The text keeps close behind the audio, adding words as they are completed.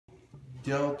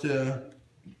Delta.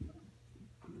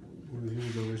 Here we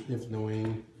go. We're sniffing the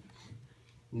wing.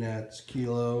 And that's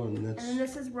Kilo, and that's. And then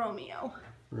this is Romeo.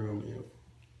 Romeo.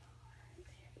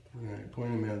 All right,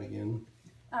 point him out again.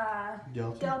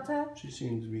 Delta. Delta. She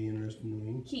seems to be interested in the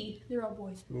wing. Key. They're all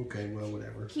boys. Okay, well,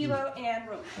 whatever. Kilo and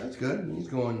Romeo. That's good. He's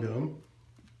going to him.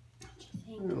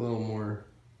 A little more.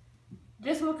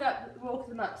 Just woke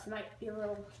them up, so it might be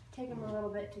take them a little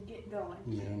bit to get going.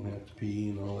 Yeah, I'm gonna have to pee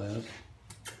and all that. There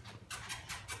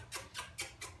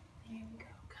we go,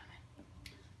 coming.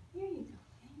 There you go.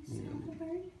 Smell the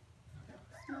bird?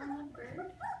 Smell the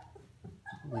bird?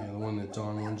 Yeah, the one that's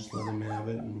on one, just let him have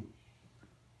it. And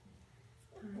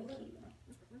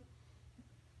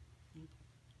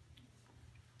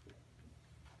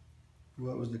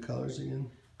what was the colors again?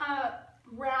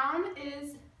 Brown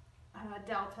is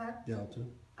Delta. Delta.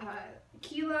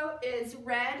 Kilo is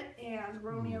red, and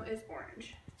Romeo is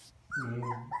orange.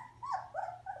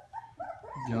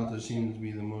 Delta seems to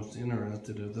be the most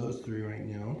interested of those three right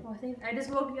now. Well, I think I just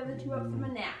woke the other two up from a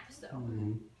nap, so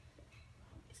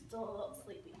still a little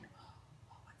sleepy. Oh,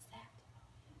 what's that?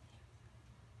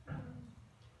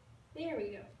 There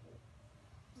we go.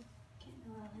 Getting a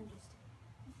little interested.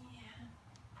 Yeah.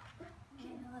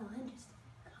 Getting a little interested.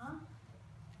 Huh?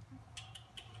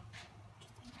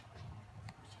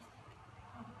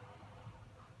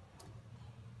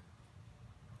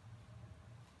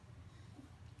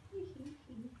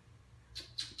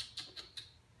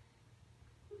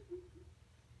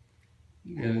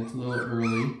 And it's a little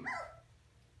early.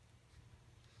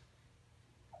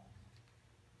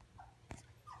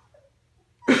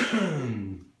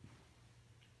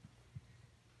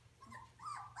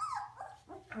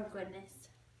 Oh goodness.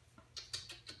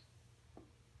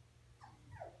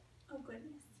 Oh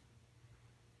goodness.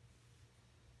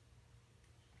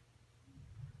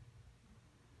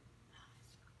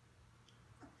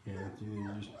 Yeah,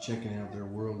 they're just checking out their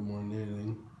world more than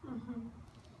anything.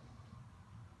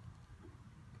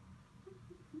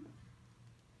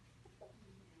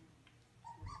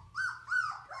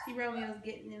 See, Romeo's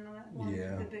getting in on that one,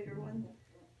 the bigger one.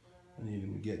 I need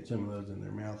them to get some of those in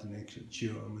their mouth and actually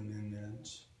chew them, and then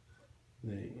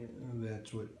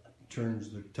that's what turns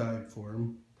the tide for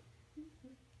them.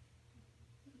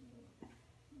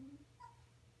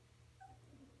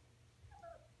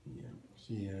 Yeah,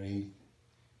 see,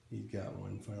 he's got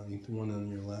one finally. The one on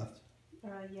your left.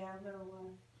 Yeah,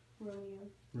 little Romeo.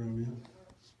 Romeo.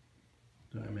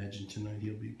 So I imagine tonight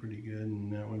he'll be pretty good,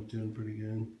 and that one's doing pretty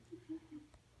good.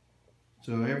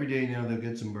 So every day now they'll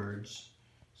get some birds.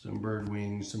 Some bird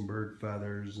wings, some bird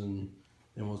feathers, and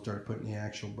then we'll start putting the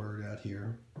actual bird out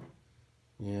here.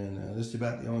 And this is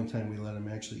about the only time we let them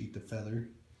actually eat the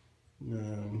feather.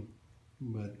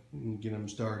 But we'll get them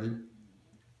started,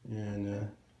 and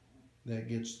that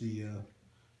gets the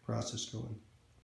process going.